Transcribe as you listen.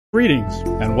Greetings,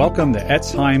 and welcome to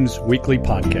Etz Chaim's weekly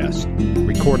podcast,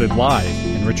 recorded live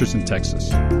in Richardson,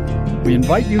 Texas. We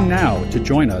invite you now to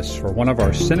join us for one of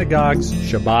our synagogue's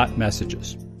Shabbat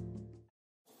messages.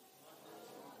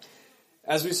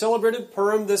 As we celebrated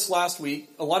Purim this last week,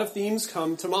 a lot of themes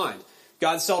come to mind.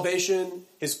 God's salvation,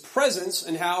 His presence,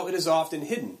 and how it is often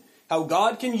hidden. How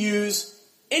God can use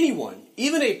anyone,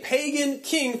 even a pagan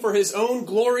king, for His own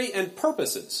glory and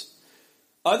purposes.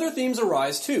 Other themes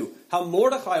arise too. How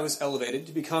Mordechai was elevated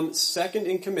to become second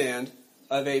in command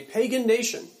of a pagan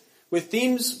nation, with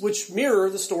themes which mirror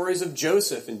the stories of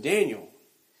Joseph and Daniel.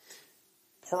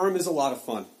 Purim is a lot of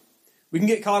fun. We can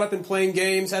get caught up in playing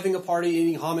games, having a party,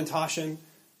 eating hamantashen.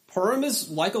 Purim is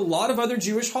like a lot of other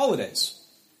Jewish holidays.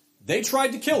 They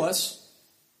tried to kill us.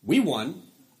 We won.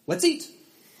 Let's eat.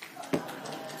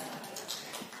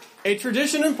 A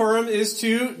tradition in Purim is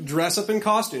to dress up in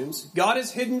costumes. God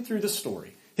is hidden through the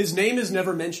story. His name is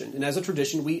never mentioned, and as a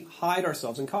tradition, we hide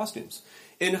ourselves in costumes.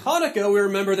 In Hanukkah, we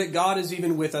remember that God is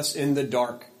even with us in the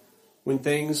dark, when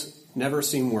things never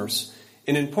seem worse.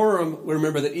 And in Purim, we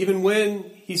remember that even when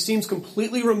He seems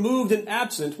completely removed and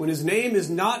absent, when His name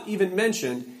is not even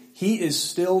mentioned, He is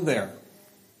still there.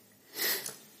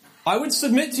 I would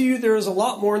submit to you there is a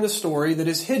lot more in the story that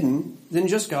is hidden than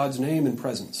just God's name and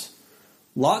presence.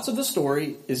 Lots of the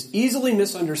story is easily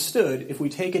misunderstood if we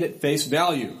take it at face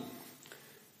value.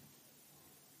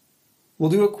 We'll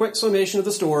do a quick summation of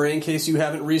the story in case you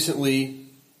haven't recently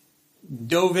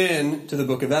dove in to the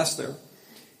book of Esther.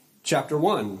 Chapter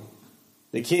 1.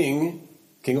 The King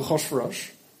Ahasuerus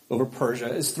over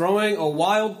Persia, is throwing a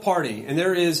wild party, and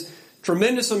there is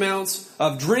tremendous amounts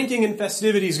of drinking and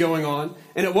festivities going on.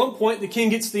 And at one point, the king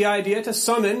gets the idea to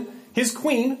summon his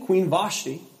queen, Queen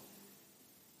Vashti,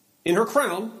 in her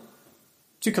crown,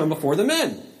 to come before the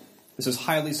men. This is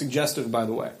highly suggestive, by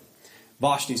the way.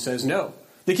 Vashti says no.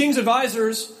 The king's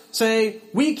advisors say,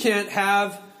 we can't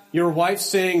have your wife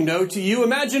saying no to you.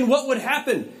 Imagine what would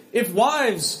happen if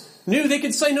wives knew they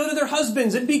could say no to their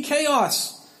husbands. It'd be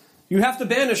chaos. You have to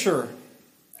banish her.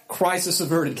 Crisis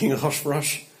averted, King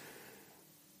Ahasuerus.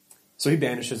 So he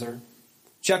banishes her.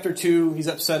 Chapter 2, he's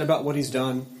upset about what he's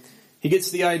done. He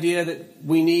gets the idea that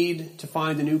we need to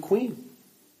find a new queen.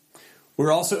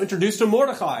 We're also introduced to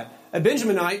Mordechai, a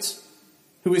Benjaminite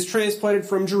who is transplanted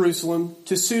from Jerusalem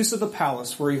to Susa, the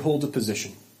palace, where he holds a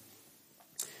position.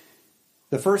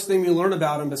 The first thing we learn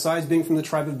about him, besides being from the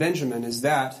tribe of Benjamin, is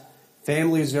that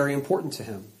family is very important to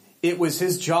him. It was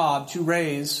his job to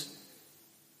raise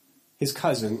his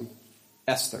cousin,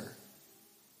 Esther.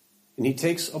 And he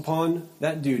takes upon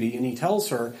that duty, and he tells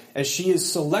her, as she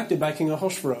is selected by King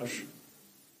Ahasuerus,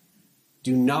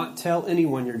 do not tell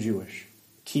anyone you're Jewish.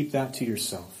 Keep that to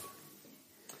yourself.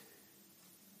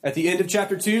 At the end of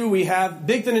chapter 2, we have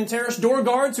Bigthan and Teresh, door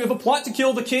guards, who have a plot to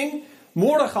kill the king.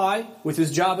 Mordechai, with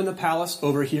his job in the palace,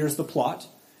 overhears the plot.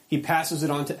 He passes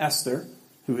it on to Esther,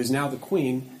 who is now the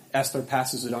queen. Esther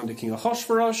passes it on to King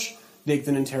Ahasuerus.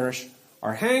 Bigthan and Teresh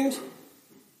are hanged.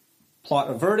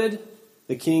 Plot averted.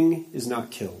 The king is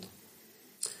not killed.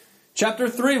 Chapter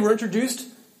 3, we're introduced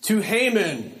to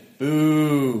Haman.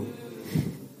 Boo.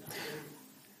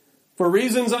 For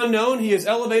reasons unknown, he is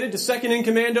elevated to second in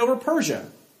command over Persia.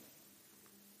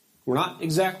 We're not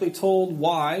exactly told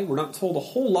why. We're not told a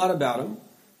whole lot about him.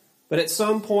 But at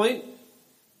some point,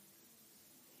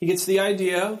 he gets the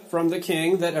idea from the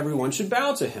king that everyone should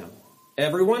bow to him.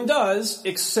 Everyone does,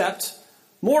 except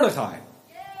Mordechai.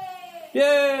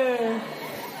 Yay!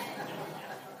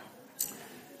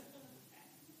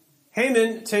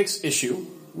 Haman takes issue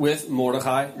with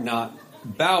Mordechai not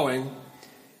bowing,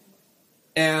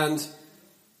 and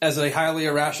as a highly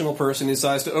irrational person, he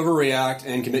decides to overreact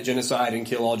and commit genocide and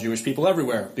kill all Jewish people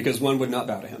everywhere because one would not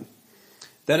bow to him.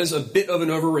 That is a bit of an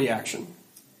overreaction.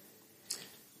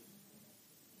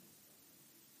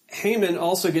 Haman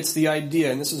also gets the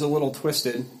idea, and this is a little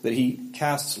twisted, that he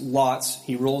casts lots,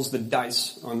 he rolls the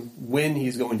dice on when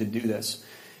he's going to do this.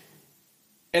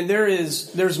 And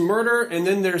there's murder, and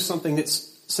then there's something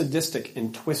that's sadistic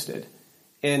and twisted.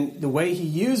 And the way he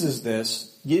uses this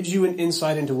gives you an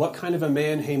insight into what kind of a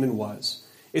man Haman was.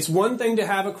 It's one thing to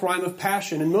have a crime of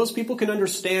passion, and most people can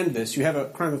understand this. You have a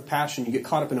crime of passion, you get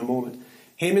caught up in a moment.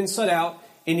 Haman set out,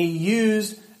 and he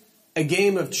used a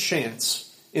game of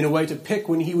chance in a way to pick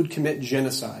when he would commit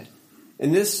genocide.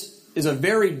 And this is a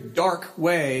very dark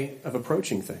way of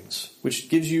approaching things, which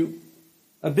gives you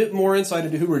a bit more insight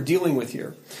into who we're dealing with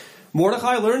here.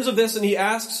 Mordechai learns of this, and he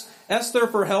asks Esther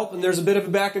for help, and there's a bit of a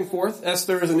back and forth.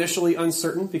 Esther is initially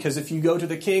uncertain, because if you go to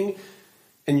the king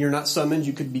and you're not summoned,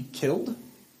 you could be killed.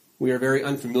 We are very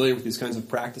unfamiliar with these kinds of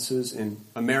practices in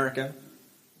America.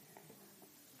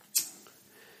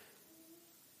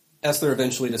 Esther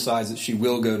eventually decides that she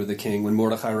will go to the king when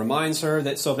Mordecai reminds her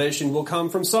that salvation will come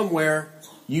from somewhere.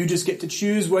 You just get to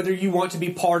choose whether you want to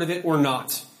be part of it or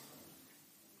not.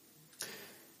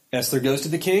 Esther goes to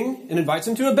the king and invites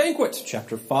him to a banquet.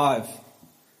 Chapter 5.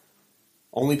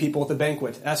 Only people at the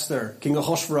banquet. Esther, King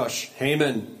Ahasuerus,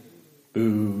 Haman.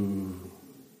 Boo.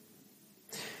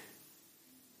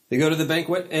 They go to the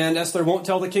banquet, and Esther won't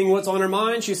tell the king what's on her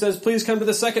mind. She says, please come to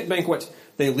the second banquet.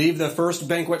 They leave the first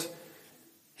banquet.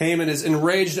 Haman is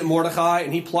enraged at Mordecai,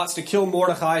 and he plots to kill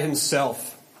Mordecai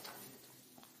himself.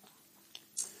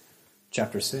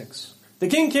 Chapter 6. The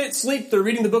king can't sleep. They're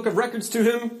reading the book of records to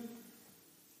him.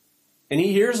 And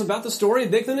he hears about the story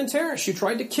of Bigthan and Teresh, who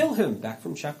tried to kill him, back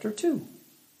from chapter 2.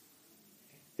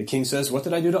 The king says, what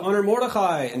did I do to honor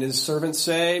Mordecai? And his servants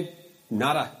say,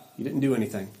 nada. You didn't do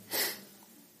anything.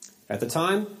 At the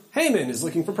time, Haman is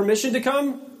looking for permission to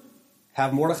come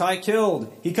have Mordecai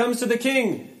killed. He comes to the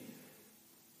king.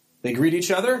 They greet each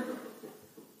other.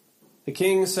 The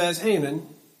king says, Haman,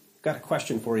 got a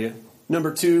question for you.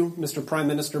 Number 2, Mr. Prime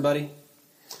Minister, buddy.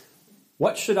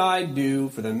 What should I do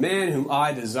for the man whom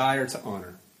I desire to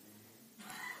honor?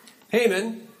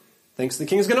 Haman thinks the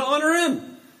king's going to honor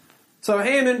him. So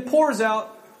Haman pours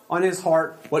out on his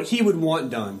heart what he would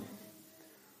want done.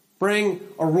 Bring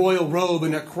a royal robe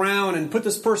and a crown and put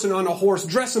this person on a horse,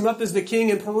 dress him up as the king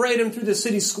and parade him through the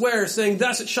city square, saying,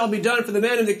 thus it shall be done for the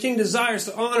man whom the king desires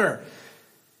to honor. And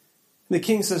the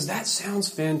king says, that sounds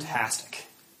fantastic.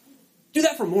 Do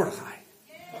that for Mordecai.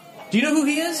 Do you know who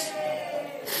he is?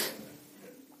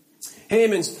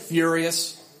 Haman's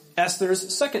furious.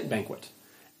 Esther's second banquet.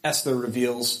 Esther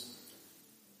reveals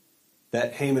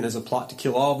that Haman has a plot to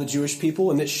kill all the Jewish people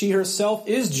and that she herself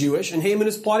is Jewish, and Haman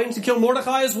is plotting to kill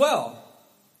Mordecai as well.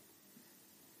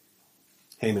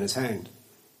 Haman is hanged.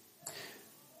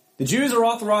 The Jews are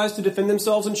authorized to defend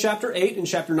themselves in chapter 8. In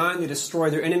chapter 9, they destroy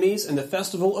their enemies, and the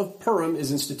festival of Purim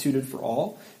is instituted for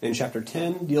all. And chapter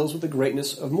 10 deals with the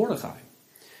greatness of Mordecai.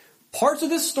 Parts of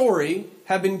this story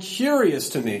have been curious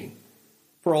to me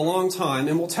for a long time,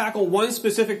 and we'll tackle one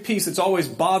specific piece that's always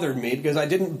bothered me because I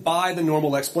didn't buy the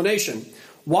normal explanation.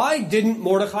 Why didn't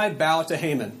Mordecai bow to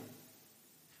Haman?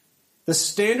 The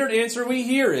standard answer we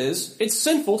hear is, it's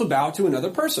sinful to bow to another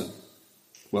person.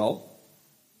 Well,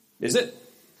 is it?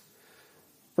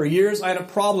 For years I had a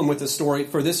problem with this story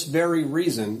for this very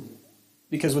reason,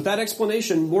 because with that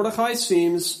explanation, Mordecai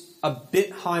seems a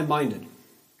bit high-minded.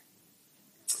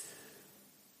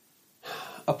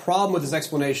 A problem with this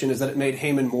explanation is that it made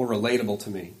Haman more relatable to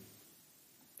me.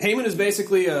 Haman is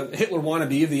basically a Hitler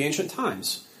wannabe of the ancient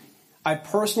times. I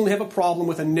personally have a problem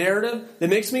with a narrative that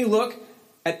makes me look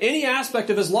at any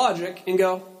aspect of his logic and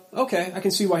go, okay, I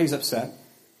can see why he's upset.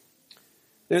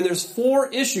 Then there's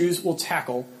 4 issues we'll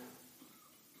tackle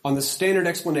on the standard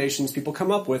explanations people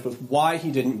come up with why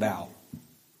he didn't bow.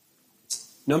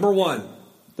 Number 1,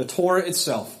 the Torah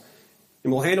itself.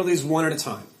 And we'll handle these one at a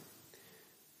time.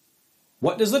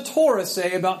 What does the Torah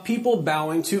say about people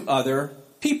bowing to other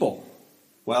people?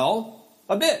 Well,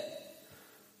 a bit.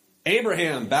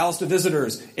 Abraham bows to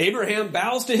visitors. Abraham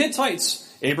bows to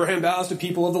Hittites. Abraham bows to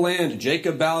people of the land.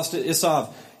 Jacob bows to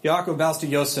Esau. Yaakov bows to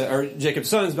Joseph, or Jacob's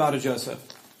sons bow to Joseph.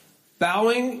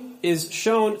 Bowing is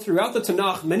shown throughout the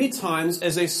Tanakh many times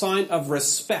as a sign of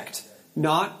respect,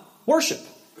 not worship.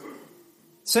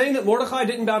 Saying that Mordecai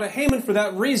didn't bow to Haman for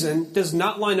that reason does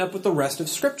not line up with the rest of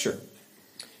Scripture.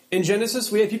 In Genesis,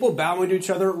 we have people bowing to each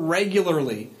other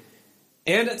regularly,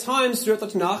 and at times throughout the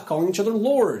Tanakh calling each other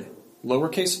Lord,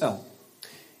 lowercase l.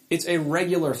 It's a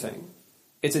regular thing.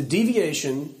 It's a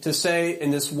deviation to say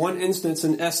in this one instance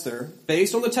in Esther,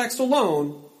 based on the text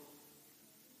alone,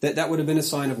 that would have been a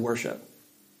sign of worship.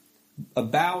 A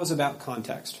bow is about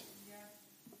context.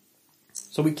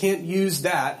 So we can't use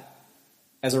that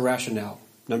as a rationale.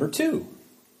 Number 2.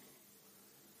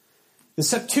 The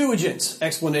Septuagint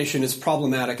explanation is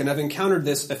problematic, and I've encountered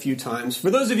this a few times. For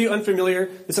those of you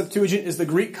unfamiliar, the Septuagint is the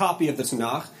Greek copy of the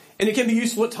Tanakh, and it can be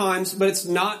useful at times, but it's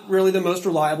not really the most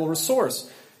reliable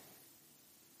source.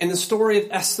 And the story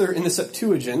of Esther in the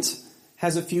Septuagint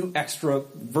has a few extra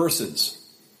verses,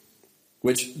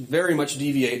 which very much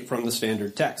deviate from the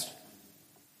standard text.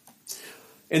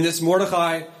 In this,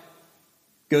 Mordecai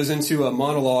goes into a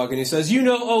monologue and he says, you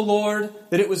know, O Lord,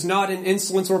 that it was not in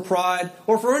insolence or pride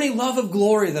or for any love of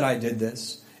glory that I did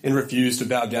this and refused to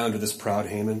bow down to this proud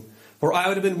Haman. For I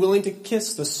would have been willing to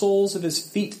kiss the soles of his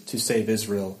feet to save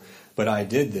Israel. But I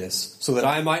did this so that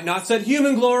I might not set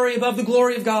human glory above the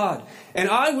glory of God. And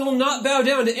I will not bow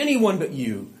down to anyone but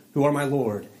you, who are my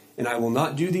Lord. And I will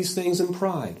not do these things in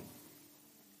pride.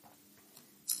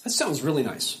 That sounds really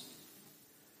nice.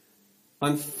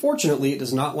 Unfortunately, it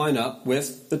does not line up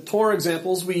with the Torah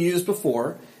examples we used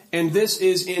before, and this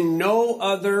is in no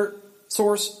other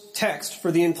source text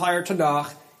for the entire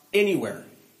Tanakh anywhere.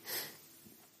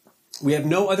 We have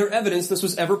no other evidence this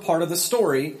was ever part of the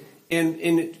story, and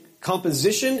in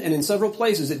composition and in several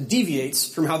places it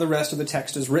deviates from how the rest of the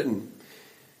text is written.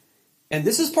 And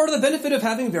this is part of the benefit of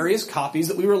having various copies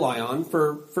that we rely on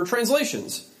for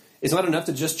translations. It's not enough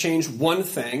to just change one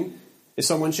thing. If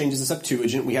someone changes the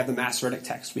Septuagint, we have the Masoretic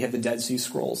text, we have the Dead Sea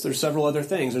Scrolls. There's several other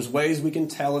things. There's ways we can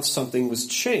tell if something was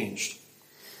changed.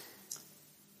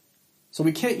 So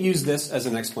we can't use this as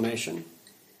an explanation.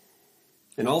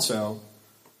 And also,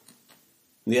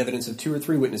 in the evidence of 2 or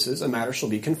 3 witnesses, a matter shall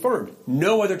be confirmed.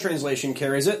 No other translation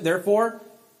carries it, therefore,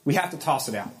 we have to toss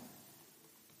it out.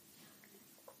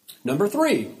 Number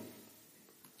 3,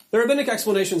 the rabbinic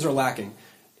explanations are lacking.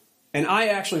 And I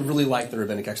actually really like the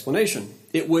rabbinic explanation.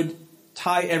 It would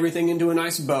tie everything into a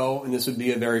nice bow, and this would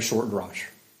be a very short drash.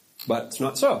 But it's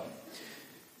not so.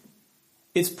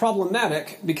 It's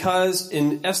problematic because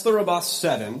in Esther Rabbah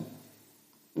 7,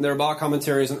 the Rabbah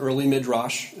commentary is an early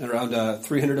midrash, around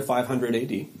 300 to 500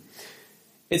 AD,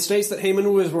 it states that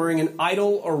Haman was wearing an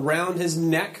idol around his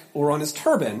neck or on his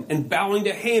turban, and bowing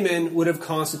to Haman would have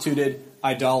constituted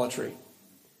idolatry.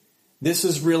 This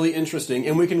is really interesting,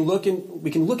 and we can look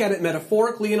at it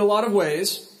metaphorically in a lot of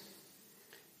ways.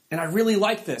 And I really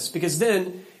like this, because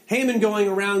then Haman going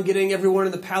around getting everyone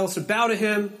in the palace to bow to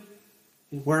him,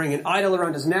 wearing an idol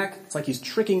around his neck, it's like he's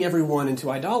tricking everyone into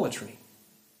idolatry.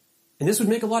 And this would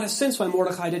make a lot of sense why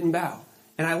Mordecai didn't bow.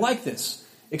 And I like this,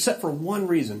 except for one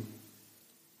reason.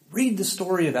 Read the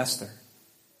story of Esther.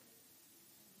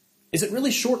 Is it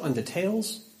really short on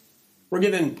details? We're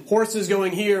given horses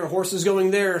going here, horses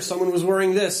going there, someone was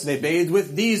wearing this, they bathed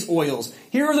with these oils.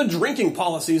 Here are the drinking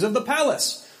policies of the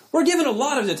palace. We're given a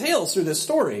lot of details through this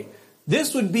story.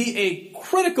 This would be a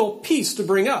critical piece to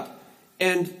bring up.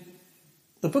 And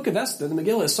the book of Esther, the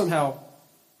Megillah, is somehow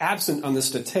absent on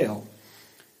this detail.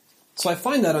 So I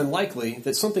find that unlikely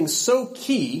that something so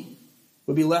key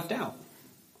would be left out.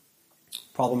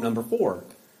 Problem number 4.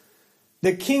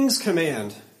 The king's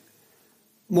command.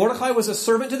 Mordecai was a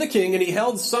servant to the king, and he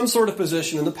held some sort of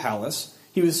position in the palace.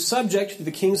 He was subject to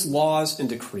the king's laws and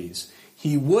decrees.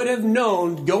 He would have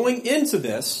known going into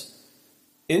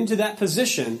that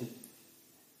position,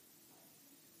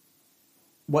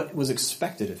 what was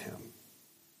expected of him.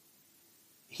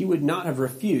 He would not have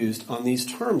refused on these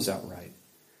terms outright.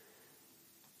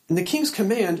 And the king's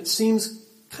command seems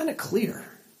kind of clear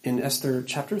in Esther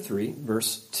chapter 3,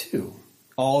 verse 2.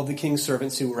 All of the king's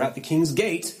servants who were at the king's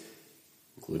gate,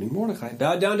 including Mordecai,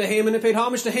 bowed down to Haman and paid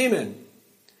homage to Haman,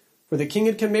 for the king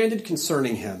had commanded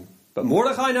concerning him. But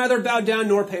Mordecai neither bowed down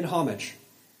nor paid homage.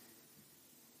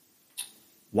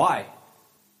 Why?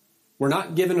 We're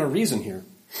not given a reason here.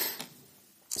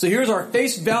 So here's our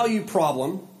face value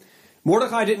problem.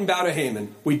 Mordecai didn't bow to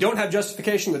Haman. We don't have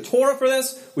justification in the Torah for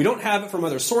this. We don't have it from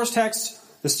other source texts.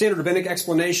 The standard rabbinic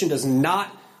explanation does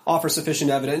not offer sufficient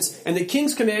evidence. And the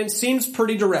king's command seems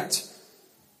pretty direct.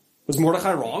 Was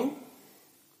Mordecai wrong?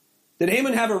 Did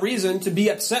Haman have a reason to be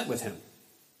upset with him?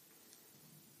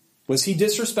 Was he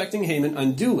disrespecting Haman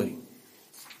unduly?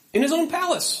 In his own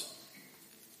palace,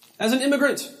 as an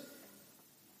immigrant?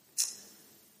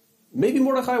 Maybe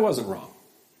Mordecai wasn't wrong.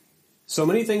 So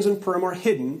many things in Purim are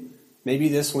hidden. Maybe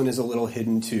this one is a little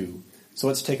hidden too. So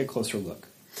let's take a closer look.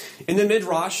 In the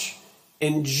Midrash,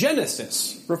 in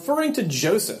Genesis, referring to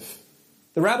Joseph,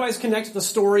 the rabbis connect the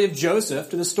story of Joseph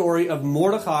to the story of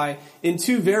Mordecai in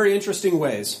 2 very interesting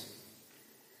ways.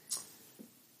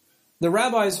 The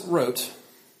rabbis wrote,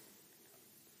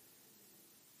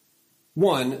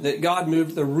 1, that God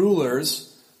moved the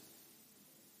rulers,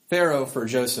 Pharaoh for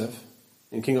Joseph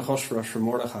and King Ahasuerus for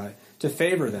Mordecai, to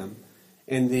favor them.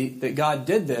 And that God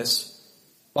did this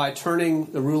by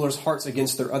turning the rulers' hearts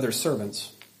against their other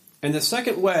servants. And the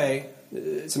second way,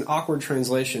 it's an awkward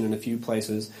translation in a few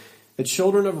places, the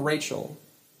children of Rachel,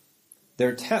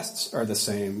 their tests are the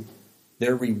same,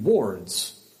 their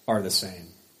rewards are the same.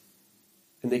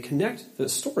 And they connect the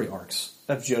story arcs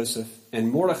of Joseph and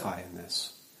Mordecai in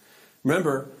this.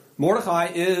 Remember, Mordecai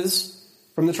is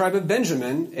from the tribe of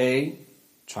Benjamin, a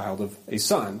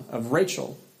son of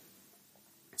Rachel.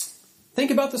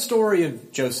 Think about the story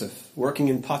of Joseph working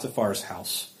in Potiphar's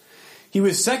house. He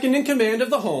was second in command of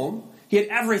the home. He had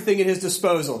everything at his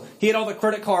disposal. He had all the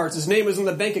credit cards. His name was in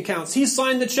the bank accounts. He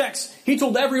signed the checks. He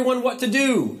told everyone what to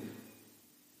do.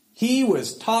 He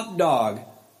was top dog.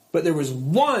 But there was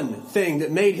one thing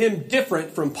that made him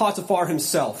different from Potiphar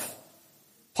himself.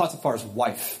 Potiphar's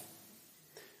wife.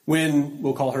 When,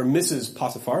 we'll call her Mrs.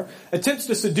 Potiphar, attempts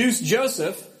to seduce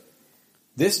Joseph,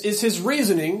 This is his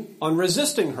reasoning on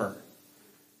resisting her.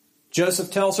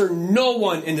 Joseph tells her, no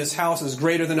one in this house is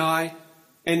greater than I,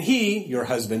 and he, your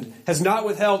husband, has not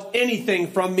withheld anything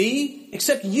from me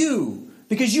except you,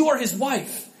 because you are his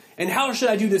wife. And how should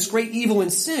I do this great evil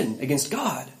and sin against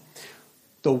God?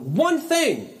 The one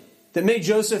thing that made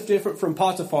Joseph different from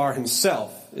Potiphar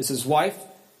himself is his wife.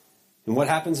 And what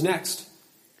happens next?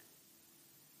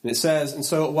 And it says, and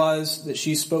so it was that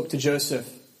she spoke to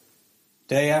Joseph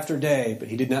day after day, but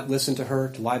he did not listen to her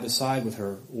to lie beside with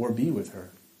her or be with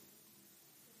her.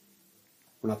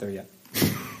 We're not there yet.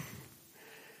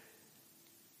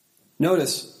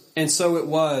 Notice, and so it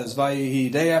was,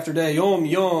 Vayihi, day after day, yom,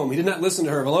 yom. He did not listen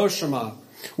to her, Velo Shema.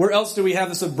 Where else do we have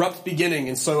this abrupt beginning,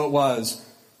 and so it was,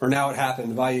 or now it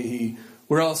happened, Vayihi?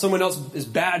 Where else someone else is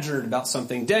badgered about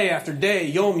something, day after day,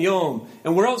 yom, yom.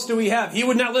 And where else do we have, he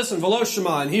would not listen, Velo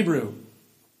Shema in Hebrew.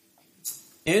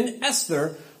 In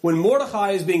Esther, when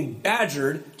Mordechai is being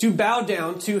badgered to bow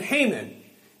down to Haman,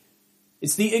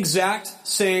 it's the exact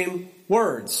same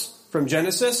words from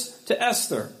Genesis to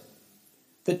Esther.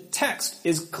 The text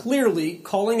is clearly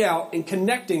calling out and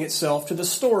connecting itself to the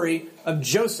story of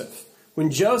Joseph,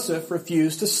 when Joseph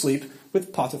refused to sleep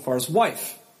with Potiphar's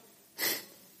wife.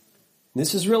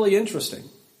 This is really interesting.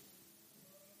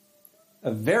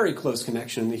 A very close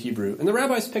connection in the Hebrew, and the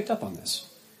rabbis picked up on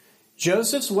this.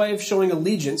 Joseph's way of showing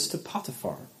allegiance to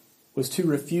Potiphar was to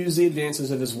refuse the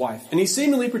advances of his wife. And he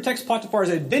seemingly protects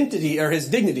Potiphar's identity or his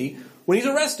dignity when he's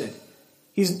arrested.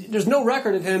 There's no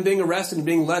record of him being arrested and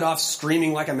being led off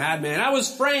screaming like a madman. I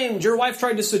was framed. Your wife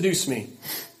tried to seduce me.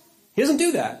 He doesn't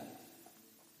do that.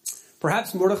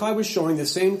 Perhaps Mordechai was showing the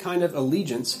same kind of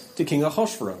allegiance to King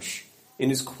Ahasuerus in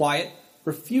his quiet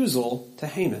refusal to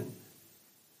Haman.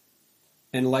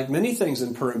 And like many things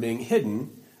in Purim being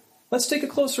hidden, let's take a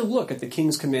closer look at the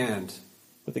king's command,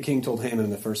 what the king told Haman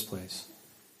in the first place.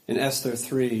 In Esther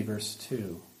 3, verse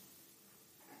 2.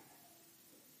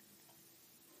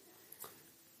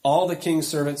 All the king's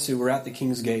servants who were at the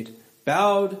king's gate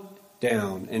bowed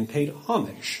down and paid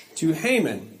homage to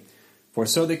Haman, for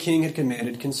so the king had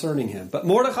commanded concerning him. But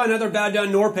Mordechai neither bowed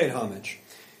down nor paid homage.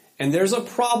 And there's a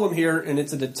problem here, and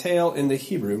it's a detail in the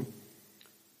Hebrew.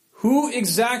 Who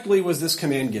exactly was this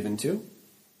command given to?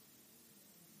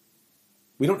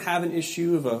 We don't have an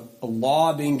issue of a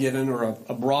law being given or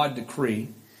a broad decree.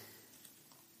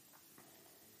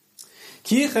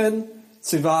 Kichen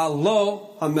tziva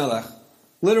lo hamelech.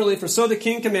 Literally, for so the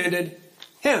king commanded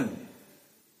him.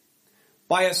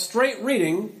 By a straight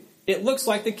reading, it looks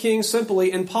like the king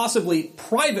simply and possibly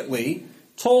privately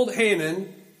told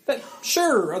Haman that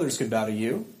sure, others could bow to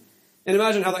you. And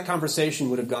imagine how that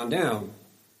conversation would have gone down.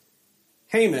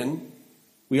 Haman,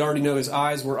 we already know his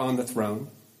eyes were on the throne.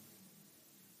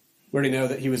 We already know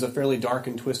that he was a fairly dark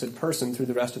and twisted person through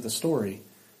the rest of the story,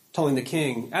 telling the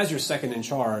king, as your second in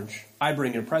charge, I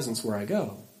bring your presence where I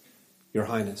go, your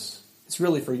highness. It's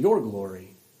really for your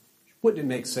glory. Wouldn't it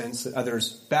make sense that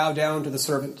others bow down to the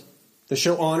servant, to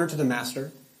show honor to the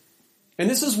master? And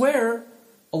this is where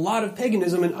a lot of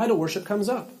paganism and idol worship comes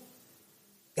up.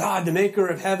 God, the maker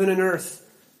of heaven and earth,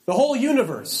 the whole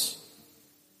universe.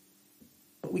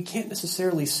 But we can't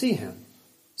necessarily see him.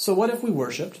 So what if we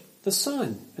worshipped the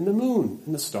sun and the moon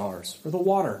and the stars or the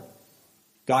water?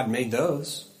 God made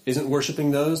those. Isn't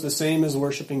worshiping those the same as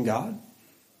worshiping God?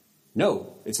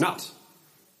 No, it's not.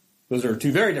 Those are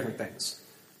two very different things.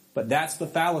 But that's the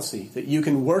fallacy, that you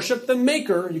can worship the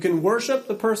maker, you can worship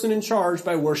the person in charge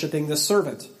by worshiping the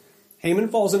servant. Haman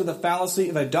falls into the fallacy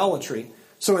of idolatry.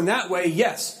 So in that way,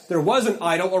 yes, there was an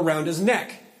idol around his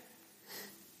neck.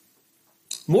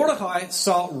 Mordechai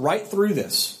saw right through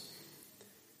this.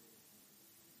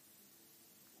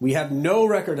 We have no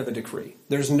record of a decree.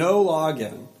 There's no law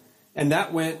given. And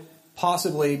that went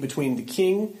possibly between the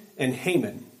king and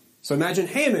Haman. So imagine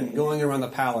Haman going around the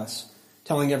palace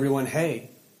telling everyone,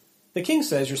 hey, the king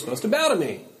says you're supposed to bow to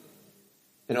me.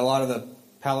 And a lot of the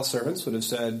palace servants would have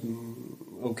said,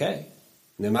 okay.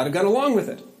 And they might have gone along with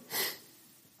it.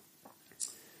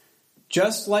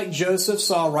 Just like Joseph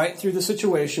saw right through the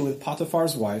situation with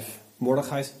Potiphar's wife,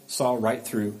 Mordechai saw right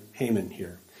through Haman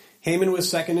here. Haman was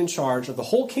second in charge of the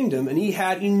whole kingdom, and he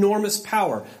had enormous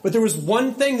power. But there was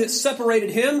one thing that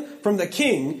separated him from the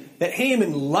king that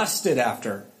Haman lusted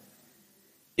after.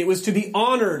 It was to be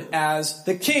honored as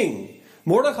the king.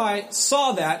 Mordechai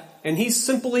saw that, and he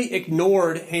simply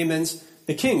ignored Haman's,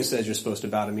 the king says you're supposed to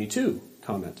bow to me too,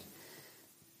 comment.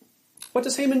 What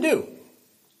does Haman do?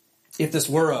 If this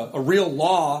were a real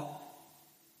law,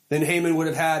 then Haman would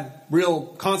have had real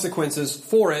consequences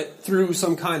for it through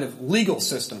some kind of legal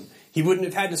system. He wouldn't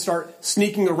have had to start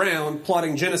sneaking around,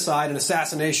 plotting genocide and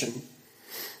assassination.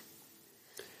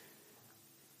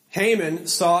 Haman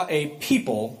saw a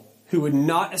people who would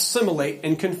not assimilate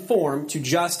and conform to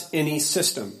just any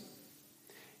system.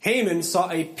 Haman saw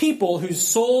a people whose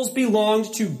souls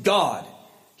belonged to God.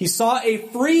 He saw a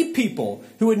free people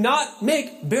who would not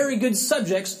make very good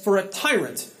subjects for a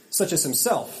tyrant such as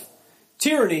himself.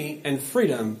 Tyranny and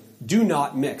freedom do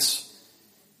not mix.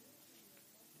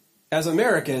 As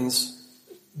Americans,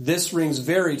 this rings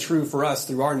very true for us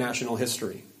through our national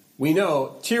history. We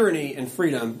know tyranny and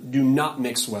freedom do not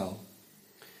mix well.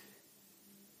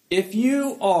 If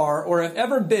you are or have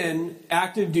ever been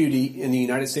active duty in the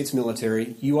United States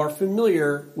military, you are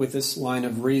familiar with this line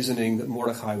of reasoning that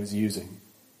Mordecai was using.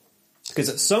 Because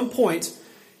at some point,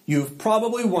 you've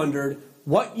probably wondered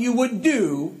what you would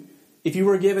do if you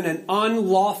were given an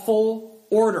unlawful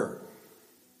order.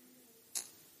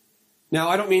 Now,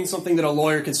 I don't mean something that a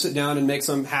lawyer could sit down and make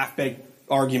some half-baked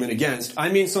argument against. I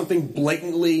mean something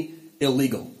blatantly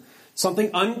illegal, something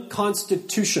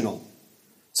unconstitutional.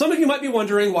 Some of you might be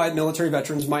wondering why military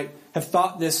veterans might have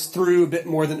thought this through a bit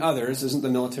more than others. Isn't the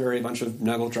military a bunch of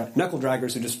knuckle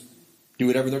draggers who just do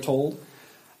whatever they're told?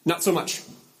 Not so much.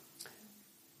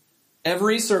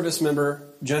 Every service member,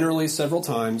 generally several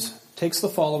times, takes the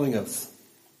following oath.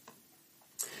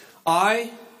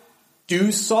 I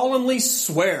do solemnly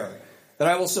swear that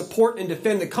I will support and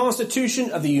defend the Constitution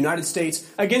of the United States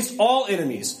against all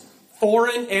enemies,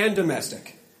 foreign and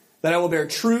domestic, that I will bear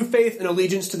true faith and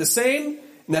allegiance to the same,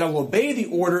 and that I will obey the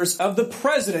orders of the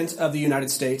President of the United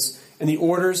States and the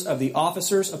orders of the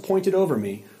officers appointed over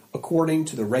me, according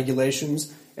to the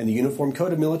regulations and the Uniform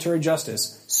Code of Military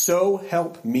Justice. So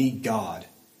help me God.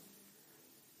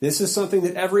 This is something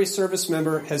that every service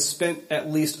member has spent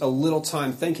at least a little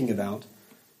time thinking about.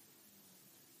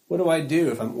 What do I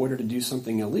do if I'm ordered to do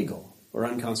something illegal or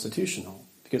unconstitutional?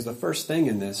 Because the first thing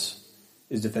in this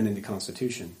is defending the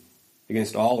Constitution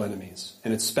against all enemies,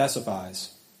 and it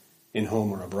specifies in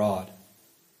home or abroad.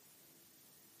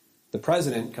 The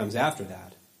president comes after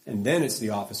that, and then it's the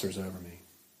officers over me.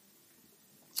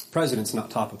 President's not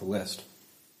top of the list.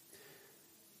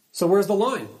 So where's the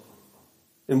line?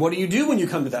 And what do you do when you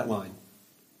come to that line?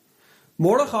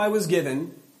 Mordecai was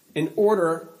given an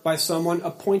order by someone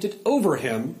appointed over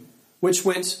him, which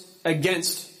went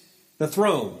against the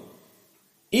throne.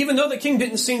 Even though the king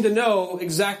didn't seem to know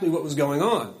exactly what was going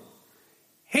on.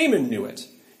 Haman knew it.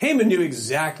 Haman knew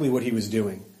exactly what he was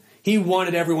doing. He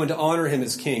wanted everyone to honor him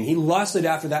as king. He lusted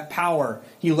after that power.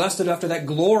 He lusted after that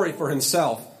glory for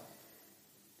himself.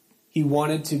 He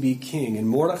wanted to be king. And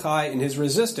Mordecai, in his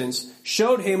resistance,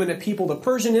 showed Haman a people, in the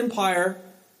Persian Empire,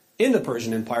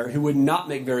 who would not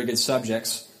make very good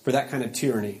subjects for that kind of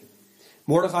tyranny.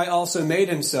 Mordecai also made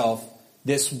himself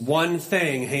this one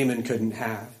thing Haman couldn't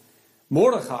have.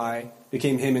 Mordecai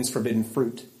became Haman's forbidden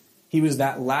fruit. He was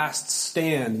that last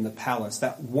stand in the palace,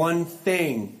 that one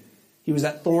thing. He was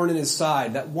that thorn in his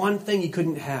side, that one thing he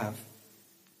couldn't have.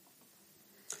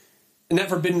 And that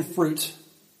forbidden fruit,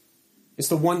 it's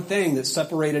the one thing that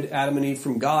separated Adam and Eve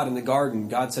from God in the garden.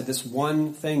 God said, this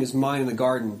one thing is mine in the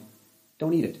garden.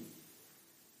 Don't eat it.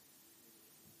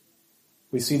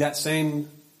 We see that same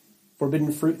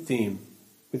forbidden fruit theme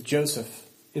with Joseph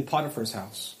in Potiphar's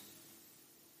house.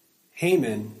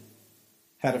 Haman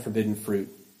had a forbidden fruit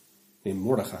named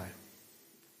Mordecai.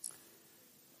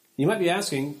 You might be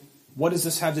asking, what does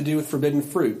this have to do with forbidden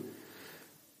fruit?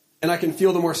 And I can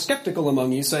feel the more skeptical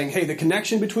among you saying, hey, the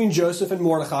connection between Joseph and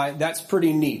Mordecai, that's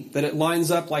pretty neat. That it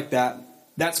lines up like that,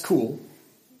 that's cool.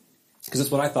 Because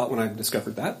that's what I thought when I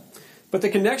discovered that. But the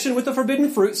connection with the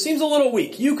forbidden fruit seems a little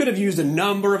weak. You could have used a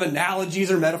number of analogies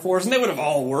or metaphors, and they would have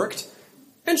all worked.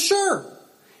 And sure,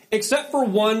 except for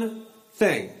one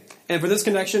thing. And for this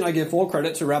connection, I give full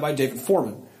credit to Rabbi David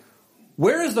Foreman.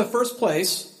 Where is the first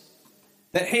place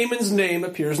that Haman's name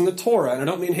appears in the Torah? And I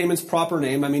don't mean Haman's proper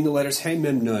name, I mean the letters He,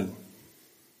 Mem, Nun.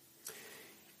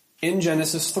 In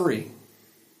Genesis 3.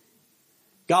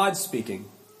 God speaking.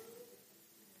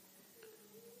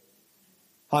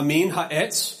 Hamin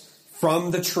ha'etz,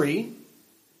 from the tree.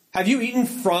 Have you eaten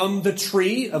from the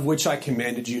tree of which I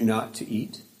commanded you not to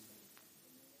eat?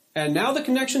 And now the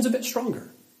connection's a bit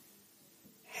stronger.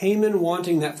 Haman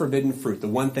wanting that forbidden fruit, the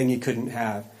one thing he couldn't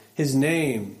have. His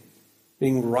name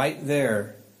being right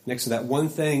there next to that one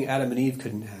thing Adam and Eve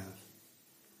couldn't have.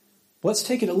 Let's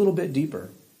take it a little bit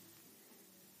deeper.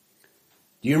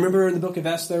 Do you remember in the book of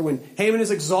Esther when Haman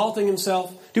is exalting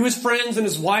himself to his friends and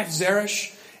his wife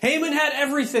Zeresh? Haman had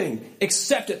everything,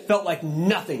 except it felt like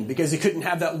nothing because he couldn't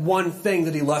have that one thing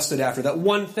that he lusted after, that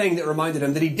one thing that reminded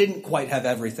him that he didn't quite have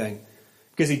everything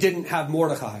because he didn't have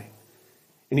Mordecai.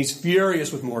 And he's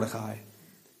furious with Mordecai,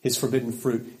 his forbidden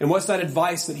fruit. And what's that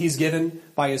advice that he's given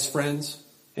by his friends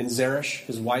and Zeresh,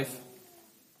 his wife?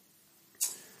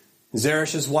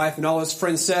 Zeresh's wife and all his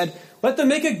friends said, "Let them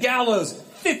make a gallows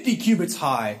 50 cubits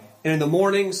high, and in the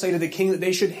morning say to the king that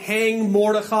they should hang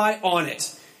Mordecai on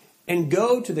it, and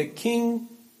go to the king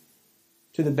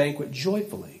to the banquet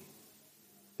joyfully."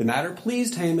 The matter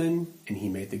pleased Haman, and he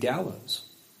made the gallows.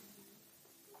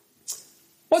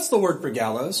 What's the word for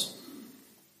gallows?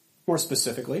 More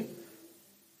specifically.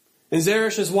 And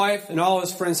Zeresh's wife and all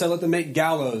his friends said, "Let them make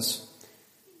gallows.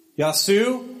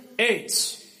 Yasu,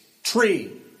 eitz,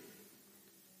 tree."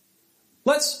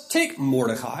 Let's take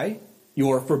Mordecai,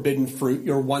 your forbidden fruit,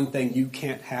 your one thing you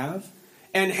can't have,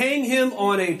 and hang him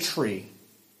on a tree.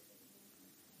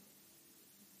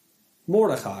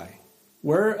 Mordecai,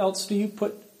 where else do you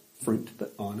put fruit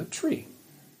but on a tree?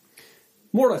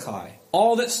 Mordecai,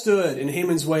 all that stood in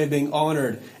Haman's way of being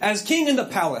honored as king in the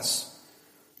palace,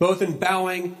 both in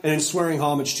bowing and in swearing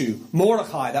homage to.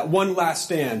 Mordecai, that one last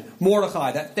stand.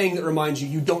 Mordecai, that thing that reminds you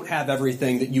you don't have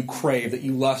everything that you crave, that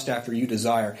you lust after, you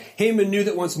desire. Haman knew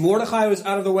that once Mordecai was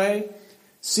out of the way,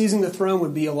 seizing the throne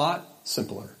would be a lot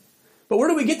simpler. But where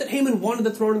do we get that Haman wanted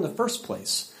the throne in the first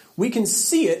place? We can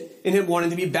see it in him wanting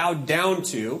to be bowed down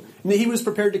to, and that he was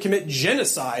prepared to commit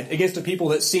genocide against a people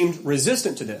that seemed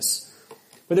resistant to this.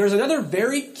 But there's another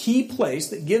very key place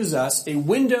that gives us a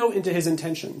window into his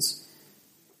intentions.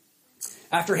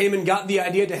 After Haman got the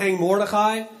idea to hang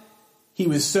Mordecai, he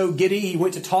was so giddy he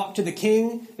went to talk to the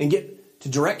king and get to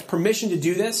direct permission to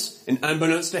do this. And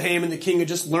unbeknownst to Haman, the king had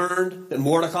just learned that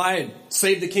Mordecai had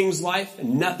saved the king's life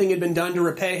and nothing had been done to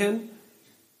repay him.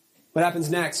 What happens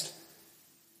next?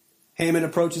 Haman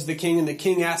approaches the king, and the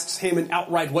king asks Haman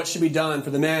outright what should be done for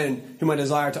the man whom I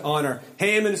desire to honor.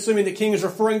 Haman, assuming the king is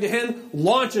referring to him,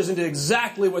 launches into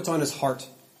exactly what's on his heart.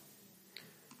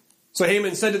 So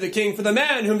Haman said to the king, "For the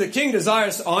man whom the king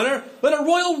desires to honor, let a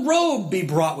royal robe be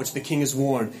brought which the king has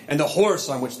worn, and the horse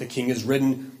on which the king has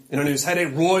ridden, and on whose head a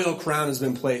royal crown has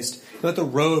been placed. And let the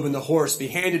robe and the horse be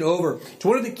handed over to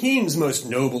one of the king's most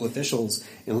noble officials,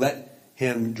 and let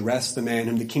him dress the man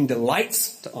whom the king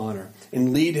delights to honor,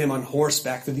 and lead him on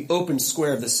horseback through the open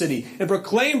square of the city, and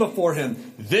proclaim before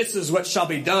him, 'This is what shall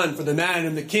be done for the man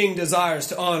whom the king desires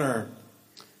to honor.'"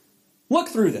 Look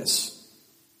through this.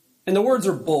 And the words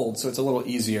are bold, so it's a little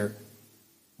easier.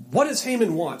 What does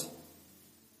Haman want?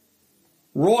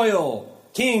 Royal,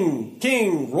 king,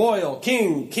 king, royal,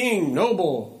 king, king,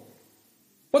 noble.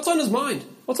 What's on his mind?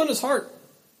 What's on his heart?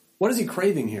 What is he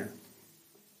craving here?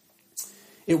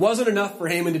 It wasn't enough for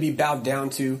Haman to be bowed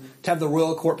down to have the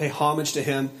royal court pay homage to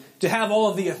him, to have all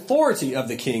of the authority of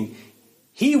the king.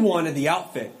 He wanted the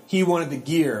outfit. He wanted the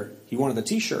gear. He wanted the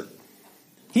t-shirt.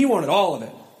 He wanted all of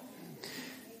it.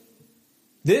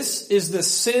 This is the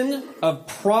sin of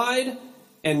pride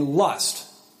and lust.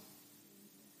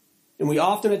 And we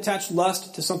often attach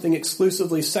lust to something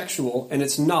exclusively sexual, and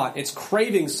it's not. It's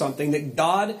craving something that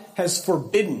God has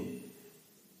forbidden.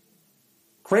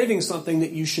 Craving something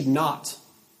that you should not.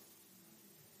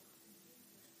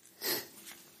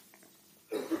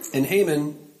 And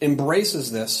Haman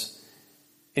embraces this,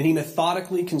 and he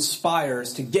methodically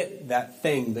conspires to get that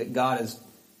thing that God has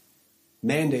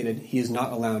mandated he is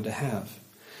not allowed to have.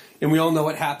 And we all know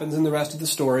what happens in the rest of the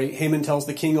story. Haman tells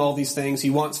the king all these things he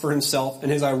wants for himself,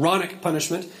 and his ironic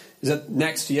punishment is that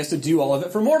next he has to do all of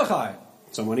it for Mordecai,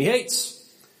 someone he hates.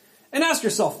 And ask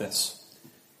yourself this.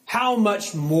 How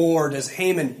much more does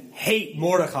Haman hate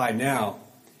Mordecai now?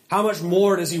 How much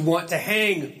more does he want to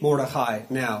hang Mordecai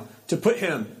now? To put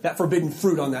him, that forbidden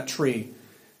fruit, on that tree?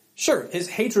 Sure, his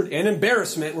hatred and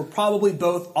embarrassment were probably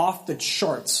both off the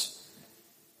charts.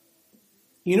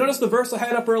 You notice the verse I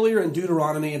had up earlier in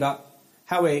Deuteronomy about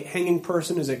how a hanging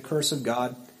person is a curse of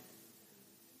God?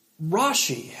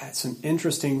 Rashi had some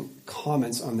interesting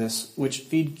comments on this, which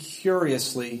feed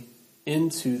curiously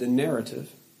into the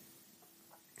narrative.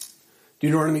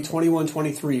 Deuteronomy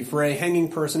 21:23, "For a hanging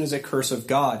person is a curse of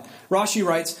God." Rashi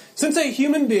writes, "Since a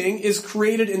human being is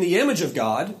created in the image of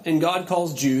God, and God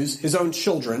calls Jews his own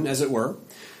children, as it were,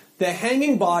 the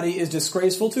hanging body is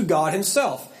disgraceful to God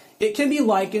himself. It can be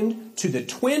likened to the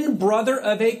twin brother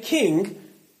of a king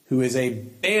who is a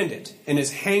bandit and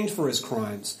is hanged for his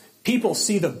crimes. People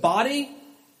see the body,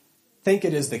 think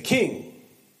it is the king."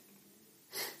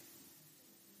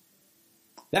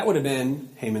 That would have been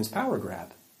Haman's power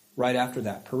grab right after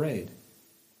that parade.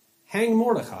 Hang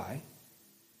Mordecai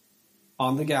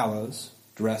on the gallows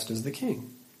dressed as the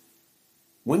king.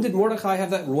 When did Mordecai have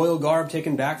that royal garb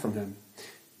taken back from him?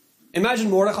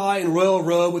 Imagine Mordecai in royal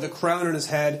robe with a crown on his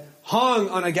head, hung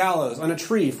on a gallows, on a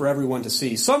tree for everyone to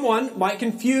see. Someone might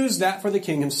confuse that for the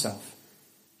king himself,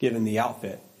 given the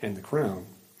outfit and the crown.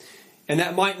 And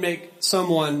that might put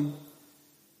someone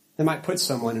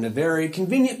in a very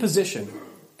convenient position,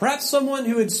 Perhaps someone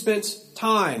who had spent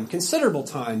time, considerable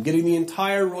time, getting the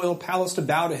entire royal palace to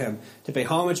bow to him, to pay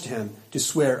homage to him, to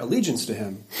swear allegiance to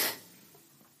him.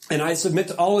 And I submit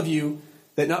to all of you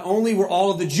that not only were all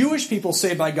of the Jewish people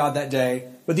saved by God that day,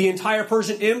 but the entire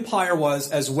Persian Empire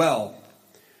was as well.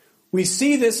 We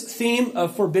see this theme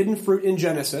of forbidden fruit in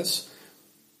Genesis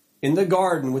in the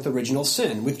garden with original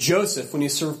sin, with Joseph when he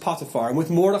served Potiphar, and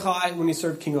with Mordecai when he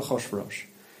served King Ahasuerus.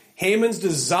 Haman's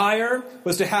desire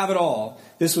was to have it all.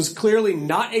 This was clearly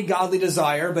not a godly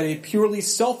desire, but a purely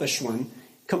selfish one,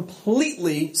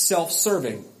 completely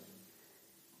self-serving.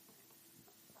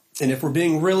 And if we're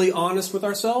being really honest with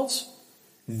ourselves,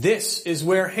 this is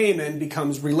where Haman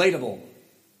becomes relatable.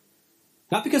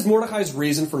 Not because Mordecai's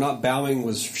reason for not bowing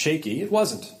was shaky, it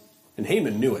wasn't. And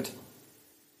Haman knew it.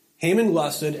 Haman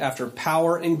lusted after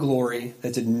power and glory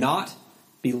that did not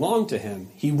belong to him.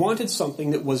 He wanted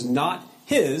something that was not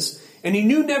his, and he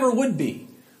knew never would be.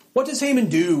 What does Haman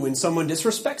do when someone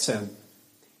disrespects him?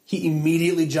 He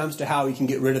immediately jumps to how he can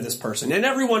get rid of this person and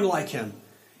everyone like him.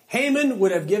 Haman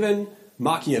would have given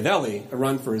Machiavelli a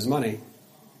run for his money.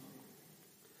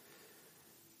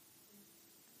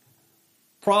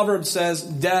 Proverbs says,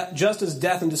 just as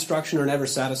death and destruction are never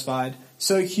satisfied,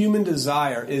 so human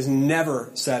desire is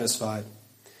never satisfied.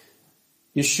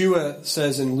 Yeshua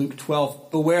says in Luke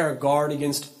 12, beware, guard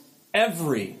against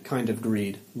every kind of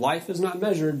greed. Life is not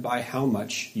measured by how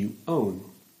much you own.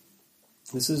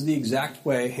 This is the exact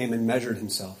way Haman measured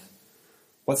himself.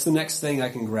 What's the next thing I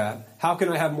can grab? How can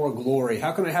I have more glory?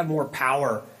 How can I have more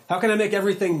power? How can I make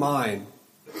everything mine?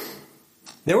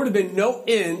 There would have been no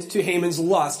end to Haman's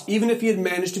lust, even if he had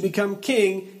managed to become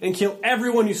king and kill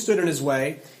everyone who stood in his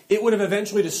way. It would have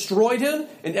eventually destroyed him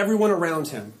and everyone around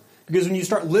him. Because when you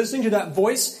start listening to that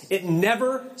voice, it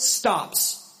never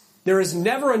stops. There is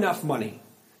never enough money.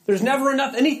 There's never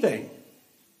enough anything.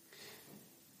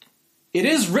 It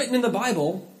is written in the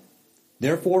Bible,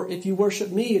 therefore, if you worship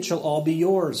me, it shall all be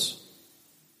yours.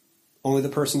 Only the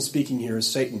person speaking here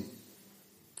is Satan.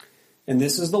 And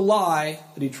this is the lie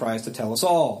that he tries to tell us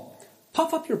all.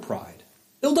 Puff up your pride.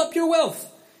 Build up your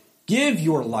wealth. Give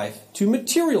your life to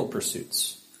material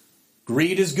pursuits.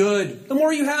 Greed is good. The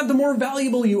more you have, the more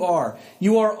valuable you are.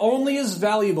 You are only as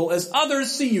valuable as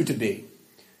others see you to be.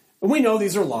 And we know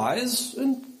these are lies,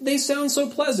 and they sound so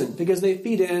pleasant because they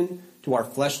feed in to our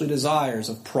fleshly desires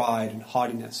of pride and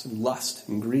haughtiness and lust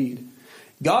and greed.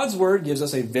 God's word gives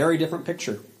us a very different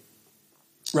picture.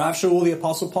 Rav Shaul, the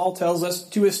Apostle Paul, tells us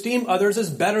to esteem others as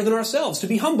better than ourselves, to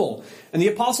be humble. And the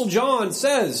Apostle John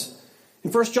says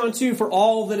in 1 John 2, for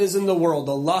all that is in the world,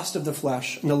 the lust of the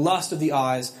flesh and the lust of the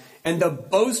eyes and the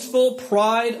boastful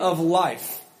pride of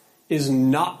life is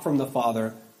not from the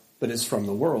Father, but is from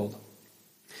the world.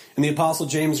 And the Apostle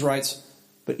James writes,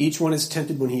 but each one is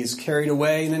tempted when he is carried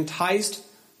away and enticed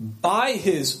by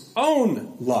his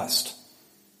own lust.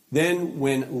 Then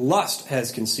when lust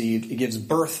has conceived, it gives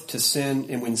birth to sin,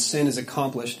 and when sin is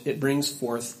accomplished, it brings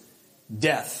forth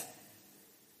death.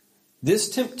 This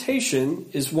temptation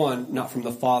is one not from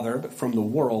the Father, but from the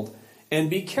world. And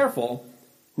be careful.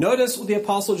 Notice what the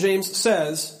Apostle James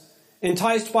says,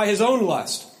 enticed by his own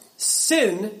lust.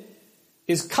 Sin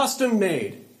is custom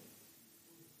made.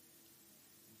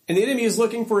 And the enemy is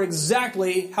looking for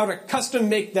exactly how to custom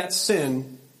make that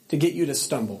sin to get you to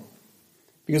stumble.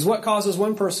 Because what causes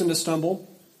one person to stumble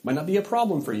might not be a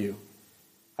problem for you.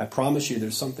 I promise you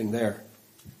there's something there.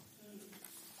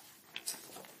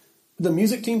 Would the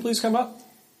music team please come up?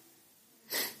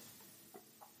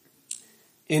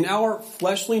 In our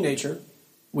fleshly nature,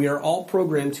 we are all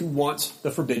programmed to want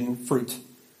the forbidden fruit.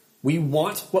 We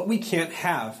want what we can't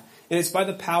have. And it's by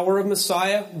the power of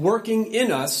Messiah working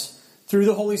in us through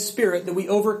the Holy Spirit that we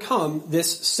overcome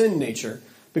this sin nature.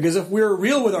 Because if we're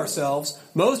real with ourselves,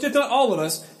 most, if not all of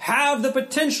us, have the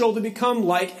potential to become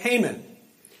like Haman.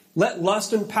 Let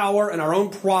lust and power and our own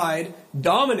pride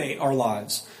dominate our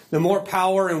lives. The more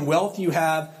power and wealth you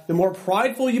have, the more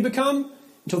prideful you become,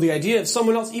 until the idea of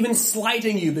someone else even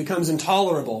slighting you becomes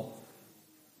intolerable.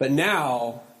 But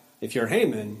now, if you're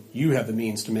Haman, you have the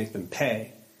means to make them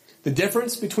pay. The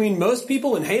difference between most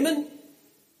people and Haman,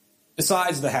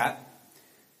 besides the hat,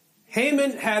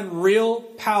 Haman had real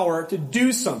power to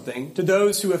do something to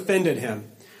those who offended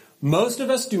him. Most of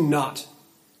us do not.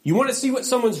 You want to see what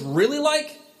someone's really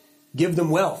like? Give them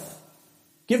wealth.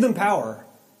 Give them power.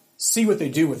 See what they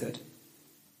do with it.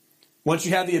 Once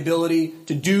you have the ability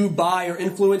to do, buy, or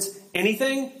influence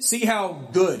anything, see how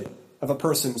good of a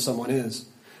person someone is.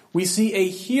 We see a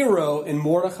hero in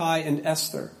Mordecai and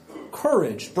Esther.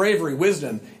 Courage, bravery,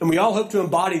 wisdom, and we all hope to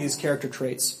embody these character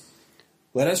traits.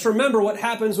 Let us remember what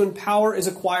happens when power is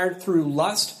acquired through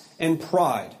lust and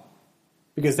pride.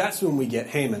 because that's when we get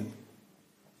Haman.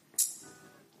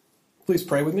 Please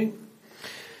pray with me.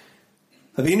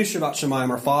 Avinu Shabbat Shemayim,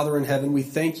 our Father in heaven, we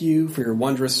thank you for your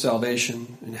wondrous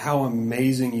salvation and how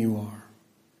amazing you are.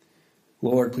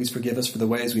 Lord, please forgive us for the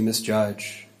ways we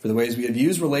misjudge, for the ways we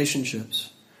abuse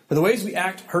relationships, for the ways we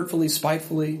act hurtfully,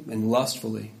 spitefully, and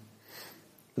lustfully,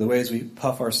 for the ways we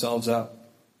puff ourselves up.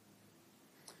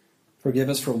 Forgive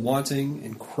us for wanting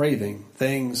and craving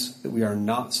things that we are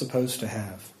not supposed to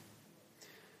have.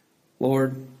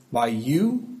 Lord, by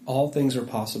you all things are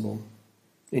possible,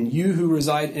 and you who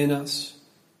reside in us,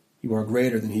 you are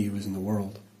greater than he who is in the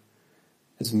world.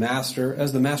 As the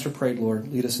Master prayed,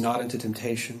 Lord, lead us not into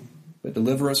temptation, but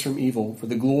deliver us from evil, for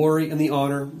the glory and the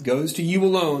honor goes to you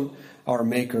alone, our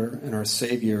Maker and our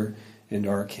Savior and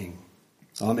our King.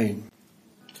 Amen.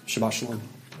 Shabbat Shalom.